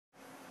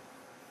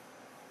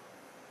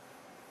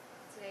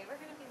we're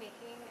going to be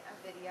making a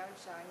video and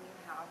showing you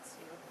how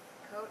to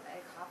coat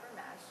a copper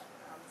mesh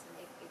to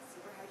make a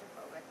super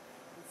hydrophobic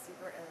and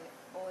super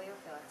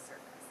oleophilic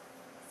surface.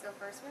 So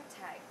first we're going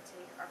to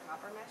take our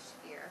copper mesh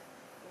sphere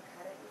and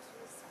cut it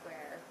into a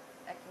square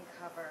that can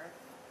cover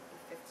a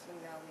 15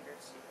 milliliter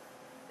tube.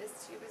 This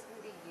tube is going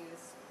to be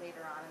used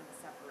later on in the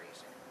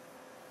separation.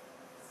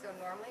 So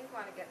normally we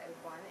want to get a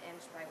 1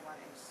 inch by 1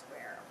 inch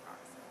square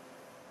approximately.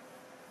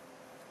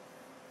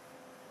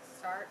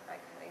 Start by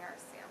cutting our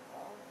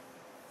sample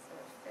so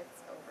it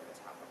fits over the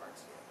top of our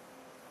tube.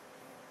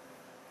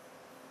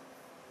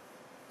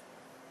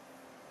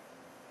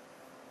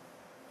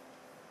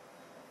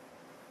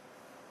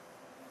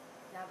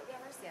 Now that we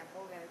have our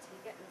sample, we're going to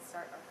take it and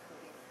start our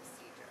coating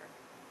procedure.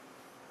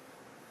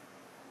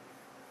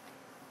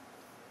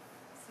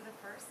 So the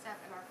first step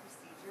in our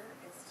procedure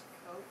is to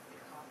coat the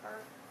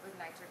copper with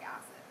nitric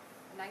acid.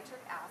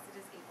 Nitric acid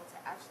is able to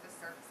etch the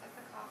surface of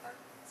the copper,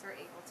 so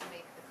we're able to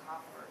make the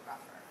copper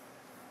rougher.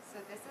 So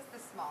this is the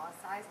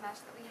smallest size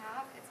mesh that we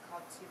have. It's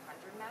called 200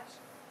 mesh.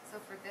 So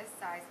for this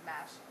size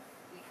mesh,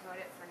 we coat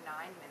it for 9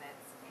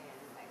 minutes in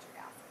nitric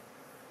acid.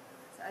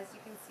 So as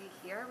you can see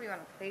here, we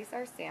want to place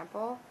our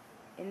sample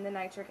in the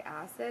nitric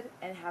acid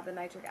and have the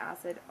nitric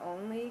acid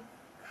only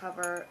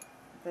cover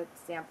the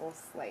sample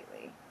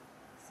slightly.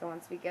 So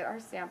once we get our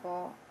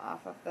sample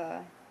off of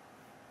the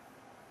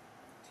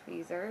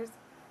tweezers,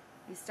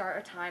 you start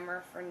a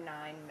timer for 9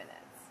 minutes.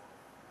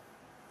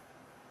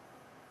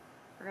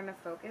 We're going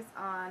to focus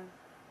on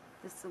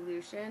the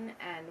solution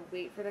and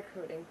wait for the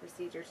coating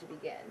procedure to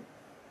begin.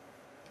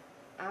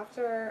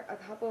 After a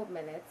couple of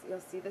minutes,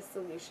 you'll see the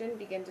solution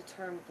begin to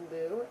turn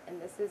blue,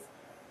 and this is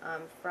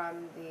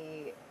from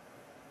the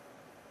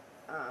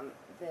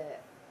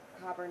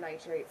copper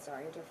nitrate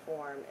starting to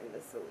form in the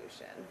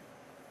solution.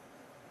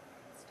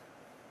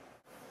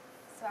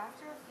 So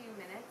after a few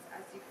minutes,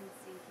 as you can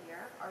see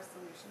here, our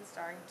solution is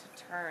starting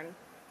to turn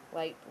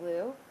light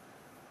blue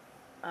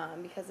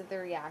because of the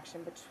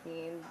reaction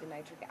between the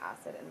nitric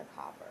acid and the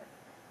copper.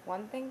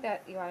 One thing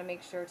that you want to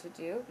make sure to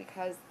do,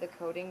 because the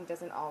coating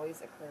doesn't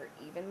always occur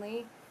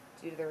evenly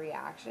due to the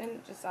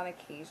reaction, just on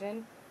occasion,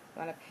 you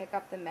want to pick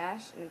up the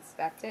mesh and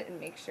inspect it and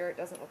make sure it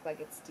doesn't look like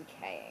it's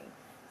decaying.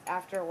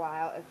 After a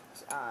while, if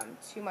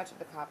too much of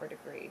the copper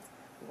degrades,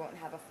 we won't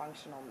have a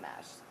functional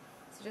mesh.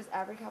 So just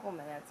every couple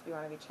minutes, we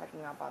want to be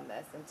checking up on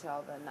this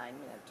until the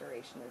 9-minute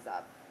duration is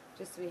up,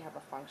 just so we have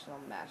a functional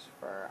mesh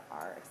for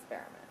our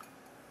experiment.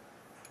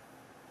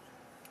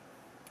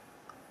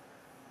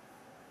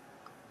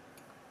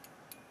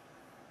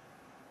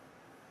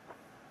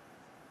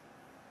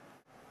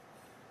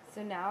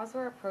 So now as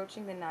we're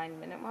approaching the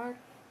 9-minute mark,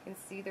 you can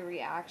see the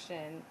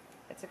reaction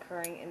that's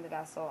occurring in the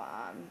vessel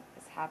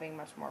is happening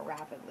much more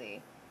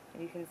rapidly.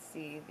 And you can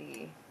see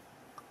the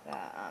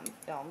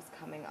films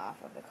coming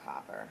off of the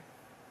copper.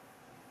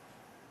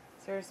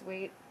 So just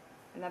wait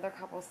another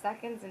couple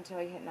seconds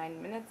until you hit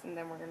 9 minutes, and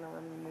then we're going to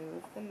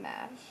remove the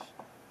mesh.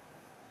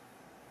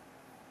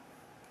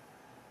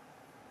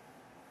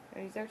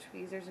 We're going to use our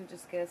tweezers and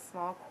just get a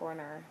small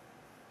corner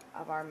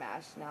of our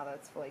mesh now that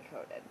it's fully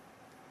coated.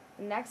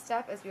 The next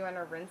step is we want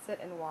to rinse it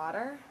in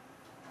water,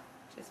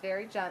 just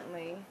very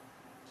gently,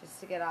 just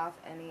to get off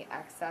any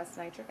excess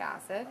nitric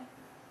acid.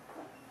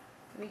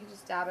 And we can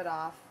just dab it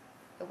off.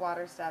 The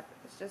water step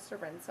is just a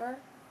rinser.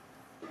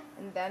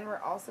 And then we're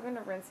also going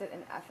to rinse it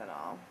in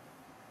ethanol.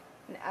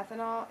 And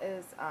ethanol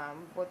is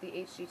what the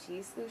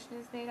HGT solution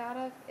is made out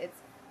of. It's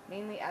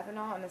mainly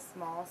ethanol and a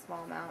small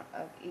amount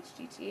of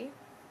HGT.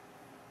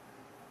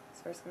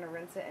 So we're just going to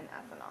rinse it in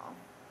ethanol.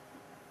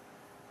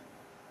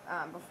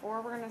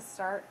 Before we're going to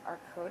start our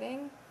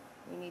coating,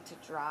 we need to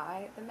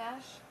dry the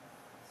mesh.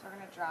 So we're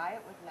going to dry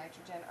it with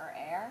nitrogen or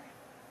air.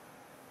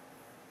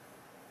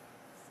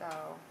 So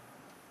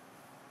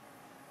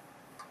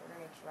we're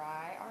going to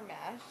dry our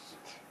mesh.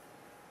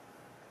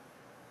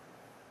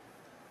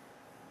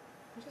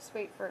 And just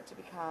wait for it to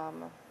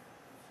become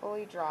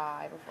fully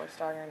dry before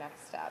starting our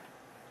next step.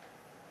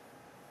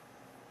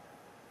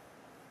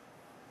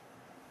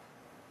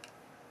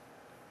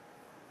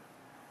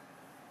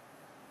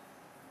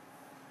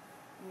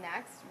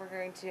 Next, we're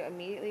going to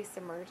immediately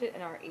submerge it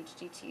in our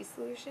HGT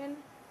solution.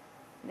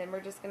 And then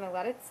we're just going to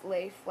let it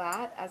lay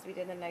flat, as we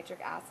did in the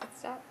nitric acid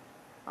step,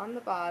 on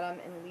the bottom,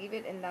 and leave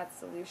it in that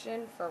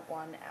solution for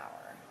 1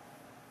 hour.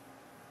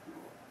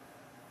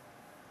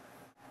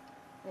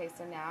 Okay,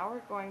 so now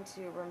we're going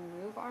to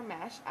remove our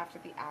mesh after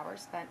the hour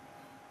spent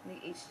in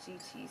the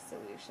HGT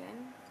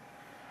solution.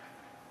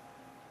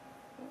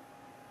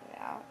 Get it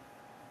out.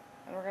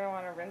 And we're going to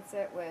want to rinse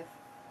it with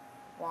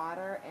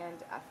water and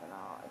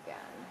ethanol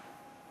again.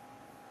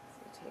 So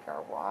take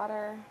our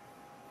water,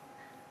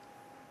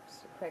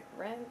 just a quick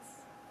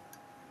rinse,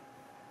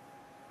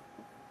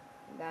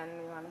 and then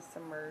we want to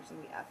submerge in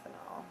the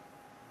ethanol.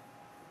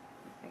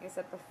 Like I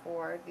said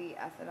before, the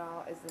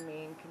ethanol is the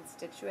main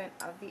constituent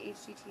of the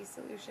HGT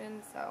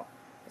solution, so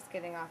just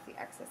getting off the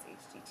excess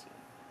HGT.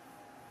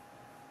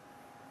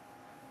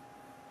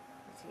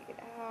 We take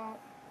it out,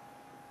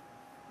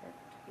 our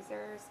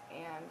tweezers,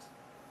 and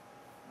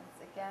once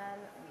again,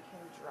 we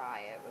can dry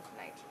it with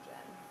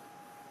nitrogen.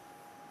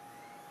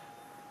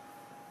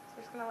 So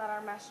we're just going to let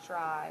our mesh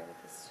dry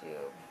with this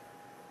tube.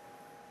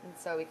 And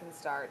so we can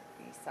start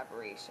the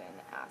separation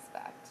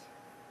aspect.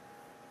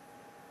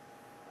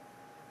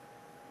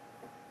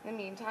 In the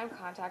meantime,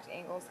 contact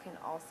angles can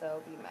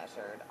also be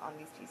measured on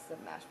these pieces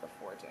of mesh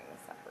before doing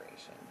the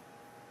separation.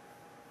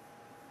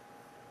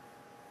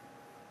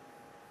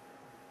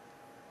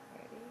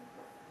 Ready?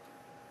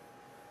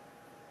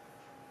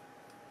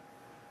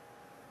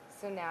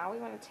 So now we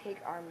want to take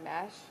our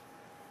mesh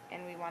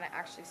and we want to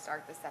actually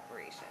start the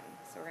separation.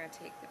 So we're going to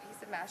take the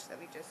piece of mesh that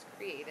we just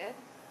created.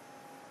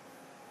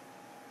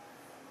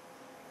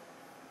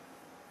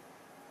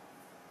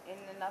 In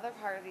another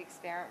part of the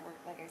experiment,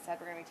 like I said,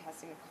 we're going to be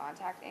testing the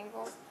contact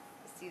angles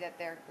to see that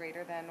they're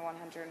greater than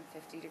 150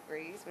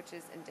 degrees, which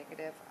is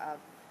indicative of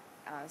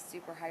a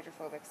super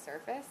hydrophobic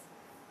surface.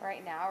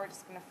 Right now, we're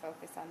just going to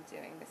focus on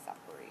doing the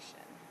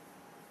separation.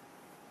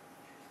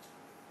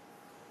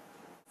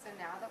 So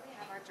now that we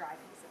have our dry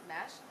piece of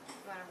mesh,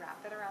 we want to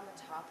wrap it around the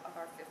top of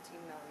our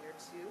 15mm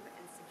tube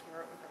and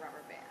secure it with a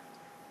rubber band.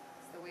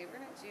 So the way we're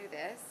going to do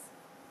this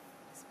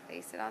is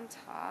place it on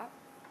top,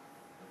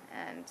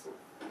 and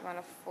you want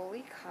to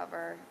fully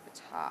cover the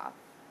top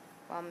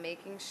while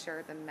making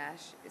sure the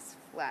mesh is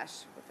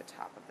flush with the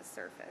top of the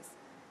surface.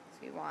 So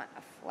we want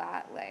a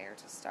flat layer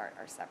to start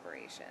our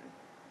separation.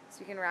 So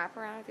you can wrap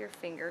around with your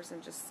fingers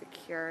and just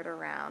secure it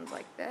around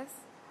like this.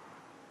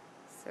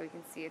 So you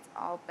can see it's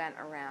all bent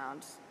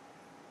around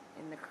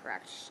in the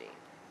correct shape.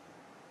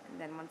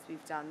 And then once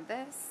we've done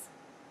this,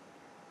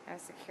 I'm going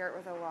to secure it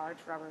with a large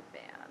rubber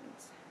band.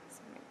 So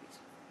maybe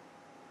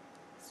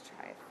let's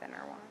try a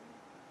thinner one.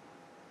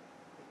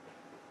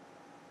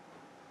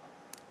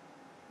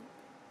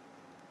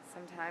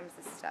 Sometimes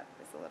this step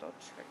is a little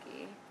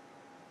tricky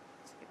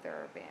to get the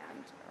rubber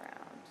band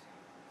around.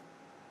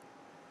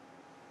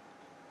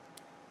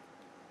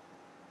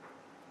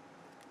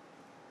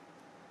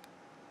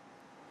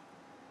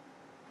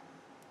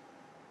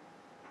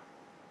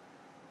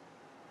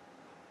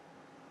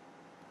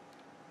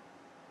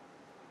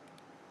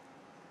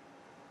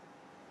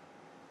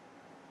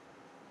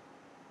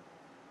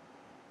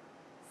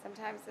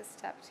 Sometimes this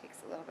step takes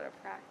a little bit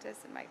of practice.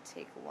 It might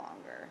take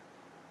longer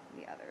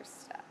than the other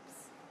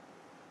steps.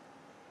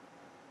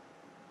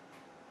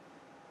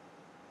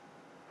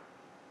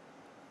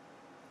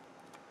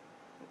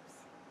 Oops.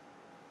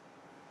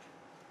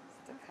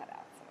 Just to cut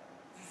out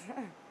some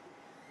of it.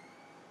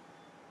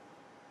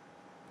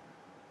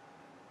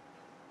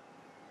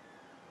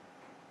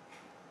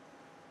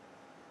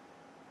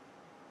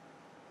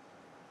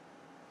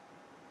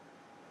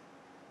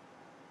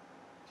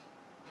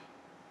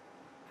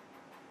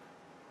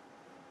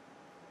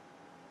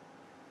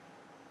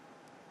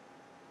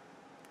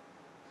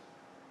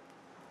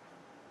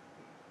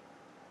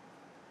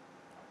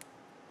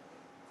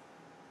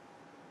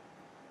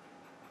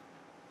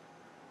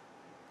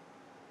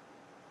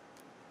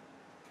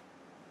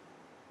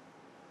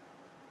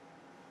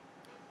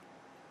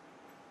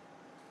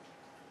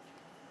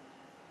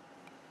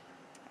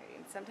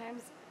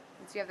 Sometimes,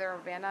 once you have the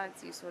rubber band on,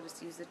 it's useful to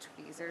just use the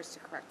tweezers to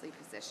correctly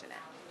position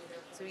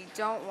it. So what we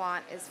don't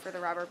want is for the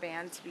rubber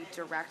band to be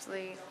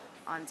directly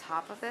on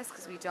top of this,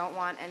 because we don't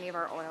want any of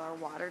our oil or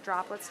water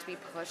droplets to be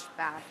pushed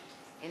back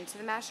into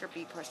the mesh or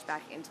be pushed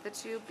back into the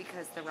tube,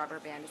 because the rubber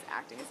band is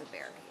acting as a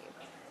barricade.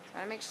 So I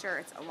want to make sure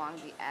it's along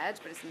the edge,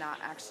 but it's not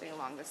actually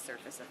along the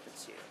surface of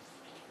the tube.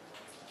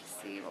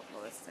 See, we'll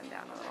pull this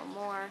down a little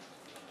more,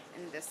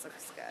 and this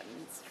looks good,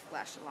 and it's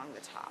flush along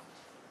the top.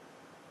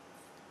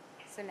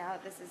 So now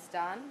that this is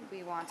done,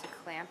 we want to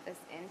clamp this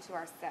into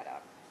our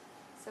setup.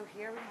 So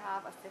here we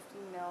have a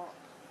 50mm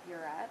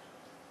burette,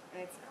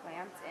 and it's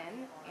clamped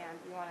in, and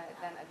we want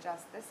to then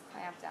adjust this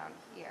clamp down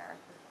here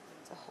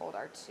to hold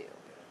our tube.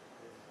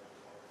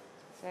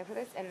 So I put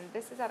this in,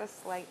 this is at a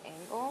slight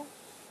angle.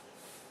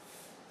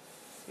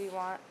 So we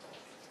want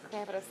to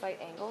clamp at a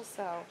slight angle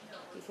so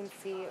you can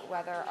see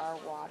whether our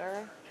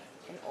water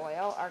and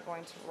oil are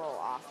going to roll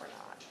off or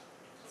not.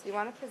 So you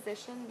want to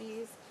position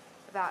these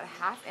about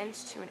a ½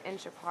 inch to an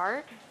inch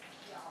apart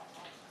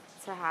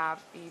to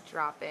have the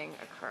dropping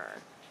occur.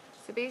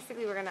 So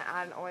basically we're going to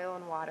add an oil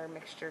and water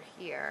mixture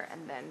here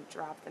and then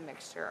drop the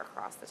mixture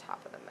across the top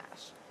of the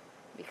mesh.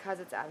 Because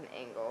it's at an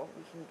angle,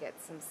 we can get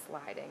some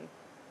sliding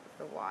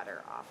of the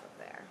water off of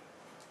there.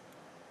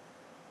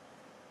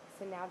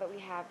 So now that we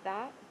have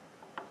that,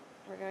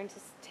 we're going to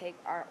take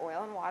our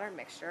oil and water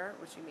mixture,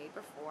 which we made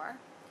before.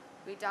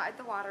 We dyed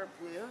the water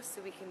blue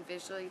so we can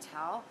visually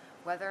tell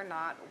whether or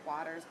not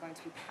water is going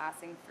to be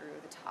passing through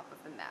the top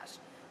of the mesh.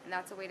 And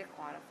that's a way to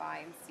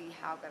quantify and see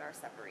how good our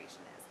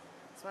separation is.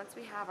 So once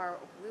we have our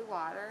blue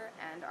water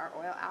and our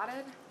oil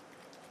added,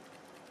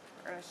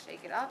 we're going to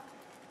shake it up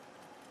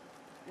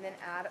and then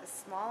add a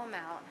small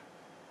amount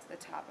to the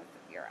top of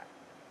the burette.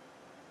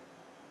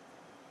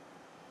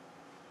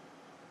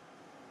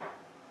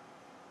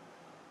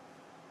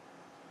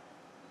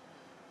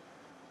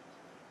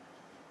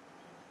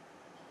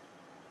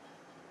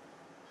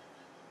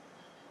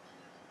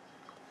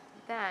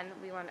 Then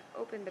we want to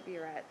open the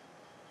burette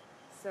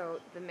So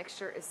the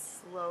mixture is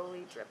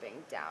slowly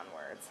dripping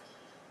downwards.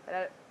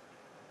 But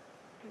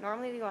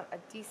normally we want a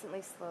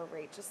decently slow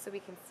rate just so we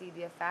can see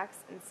the effects,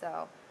 and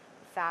so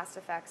the fast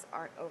effects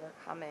aren't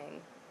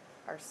overcoming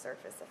our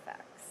surface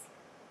effects.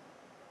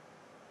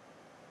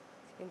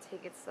 So you can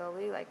take it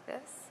slowly like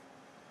this.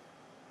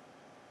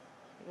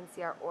 You can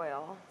see our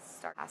oil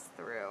start to pass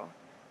through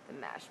the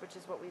mesh, which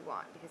is what we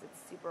want because it's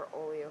super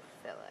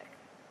oleophilic.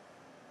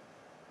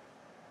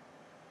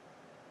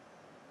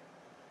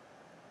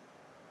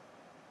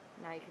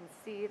 Now you can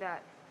see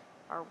that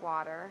our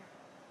water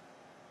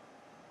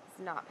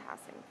is not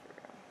passing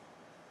through.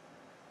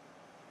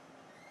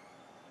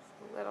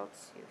 It's a little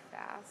too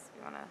fast.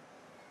 We want to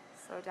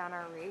slow down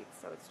our rate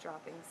so it's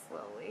dropping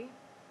slowly.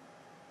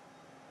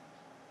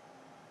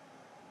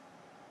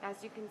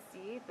 As you can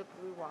see, the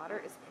blue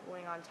water is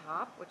pooling on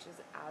top, which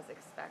is as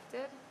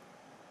expected.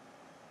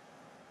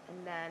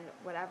 And then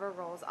whatever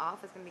rolls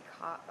off is going to be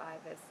caught by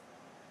this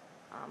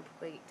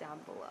plate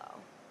down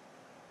below.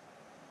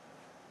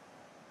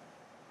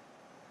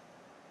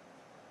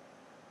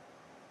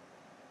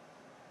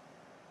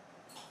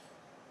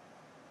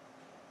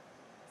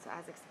 So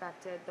as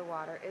expected, the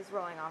water is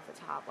rolling off the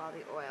top while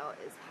the oil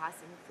is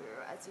passing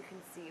through. As you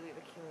can see, we've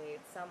accumulated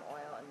some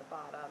oil in the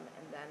bottom,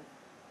 and then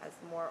as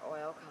more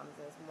oil comes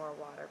and as more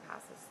water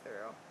passes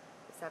through,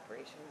 the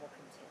separation will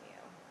continue.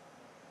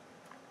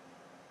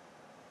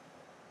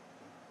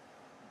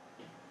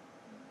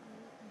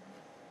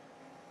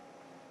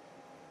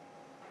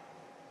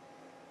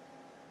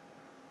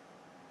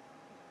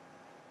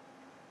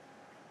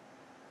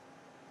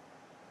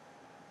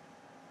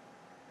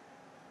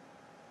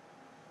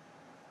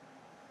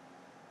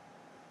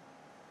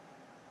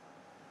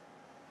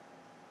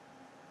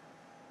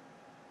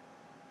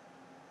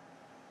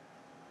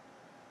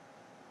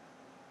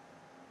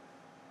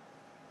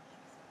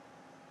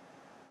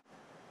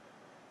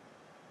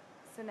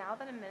 So now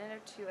that a minute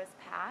or two has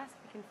passed,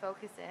 we can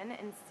focus in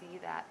and see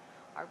that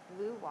our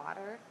blue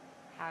water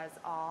has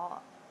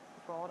all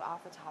rolled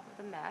off the top of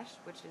the mesh,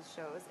 which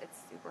shows its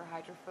super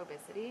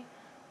hydrophobicity,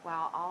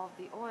 while all of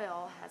the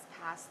oil has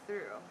passed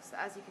through. So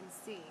as you can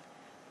see,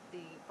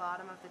 the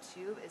bottom of the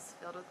tube is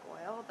filled with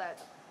oil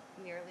that's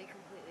nearly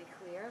completely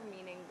clear,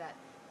 meaning that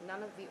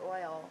none of the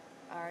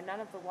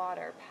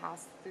water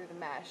passed through the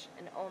mesh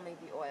and only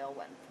the oil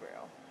went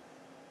through.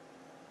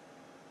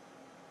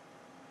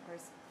 We're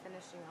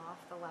finishing off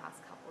the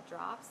last couple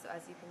drops. So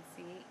as you can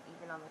see,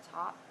 even on the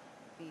top,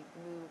 the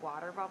blue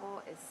water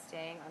bubble is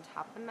staying on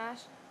top of the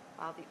mesh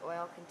while the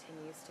oil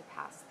continues to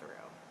pass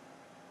through.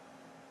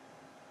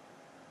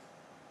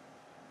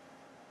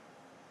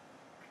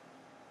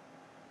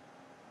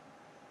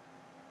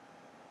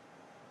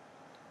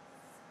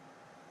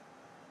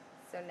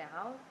 So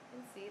now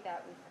you can see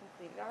that we've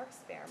completed our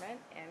experiment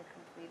and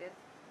completed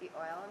the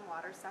oil and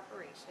water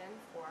separation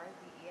for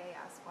the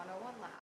EAS 101 lab.